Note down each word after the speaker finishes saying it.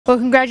Well,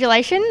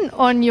 congratulations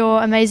on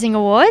your amazing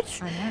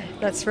awards. I know,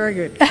 that's very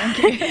good. Thank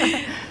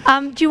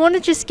you. Do you want to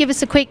just give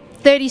us a quick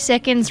 30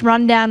 seconds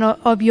rundown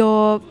of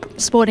your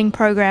sporting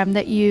program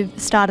that you've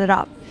started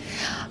up?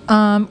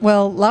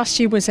 Well, last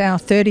year was our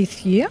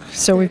 30th year,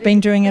 so we've been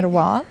doing it a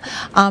while.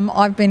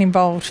 I've been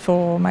involved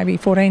for maybe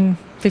 14,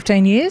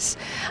 15 years,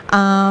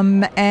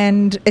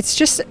 and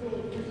it's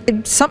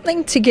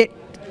something to get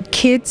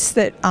kids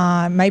that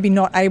are maybe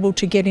not able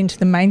to get into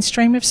the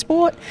mainstream of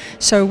sport.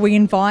 So we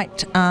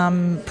invite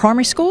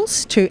primary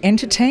schools to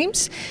enter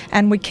teams,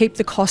 and we keep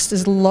the cost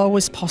as low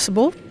as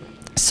possible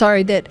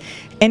so that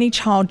any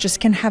child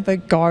just can have a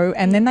go,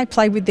 and then they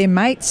play with their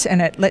mates,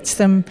 and it lets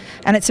them,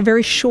 and it's a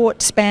very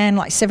short span,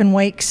 like 7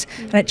 weeks,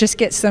 and it just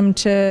gets them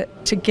to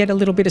get a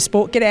little bit of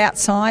sport, get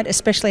outside,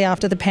 especially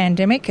after the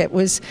pandemic. It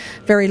was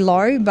very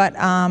low, but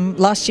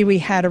last year we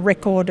had a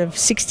record of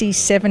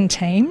 67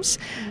 teams,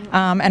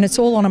 and it's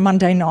all on a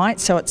Monday night,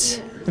 so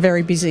it's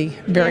very busy,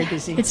 very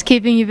busy. It's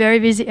keeping you very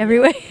busy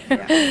everywhere.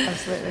 Yeah,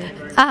 absolutely.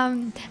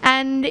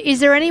 And is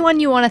there anyone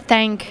you want to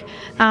thank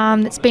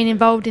that's been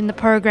involved in the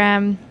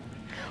program?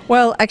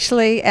 Well,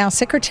 actually, our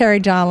secretary,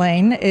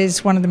 Darlene,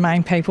 is one of the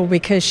main people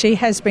because she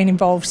has been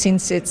involved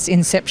since its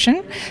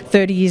inception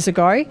 30 years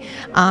ago.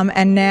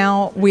 And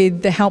now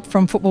with the help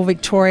from Football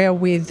Victoria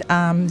with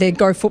their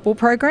Go Football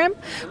program,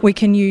 we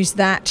can use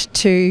that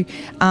to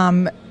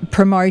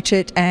promote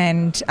it,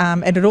 and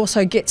it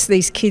also gets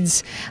these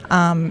kids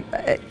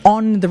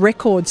on the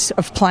records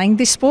of playing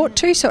this sport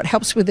too, so it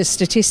helps with the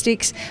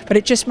statistics, but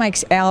it just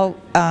makes our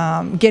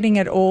getting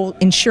it all,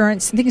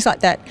 insurance and things like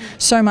that,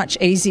 so much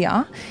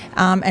easier.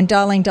 And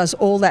Darlene does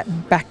all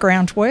that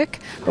background work,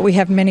 but we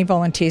have many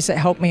volunteers that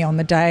help me on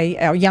the day.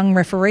 Our young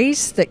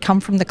referees that come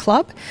from the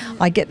club,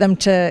 I get them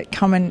to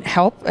come and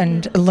help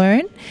and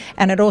learn,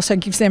 and it also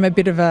gives them a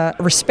bit of a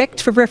respect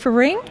for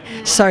refereeing,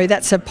 so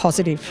that's a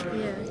positive.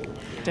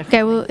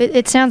 Okay, well,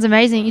 it sounds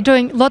amazing. You're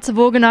doing lots of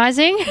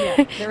organising,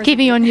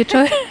 keeping you on your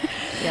toes.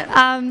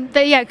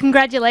 But yeah,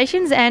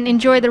 congratulations and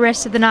enjoy the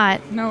rest of the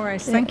night. No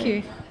worries, thank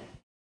you.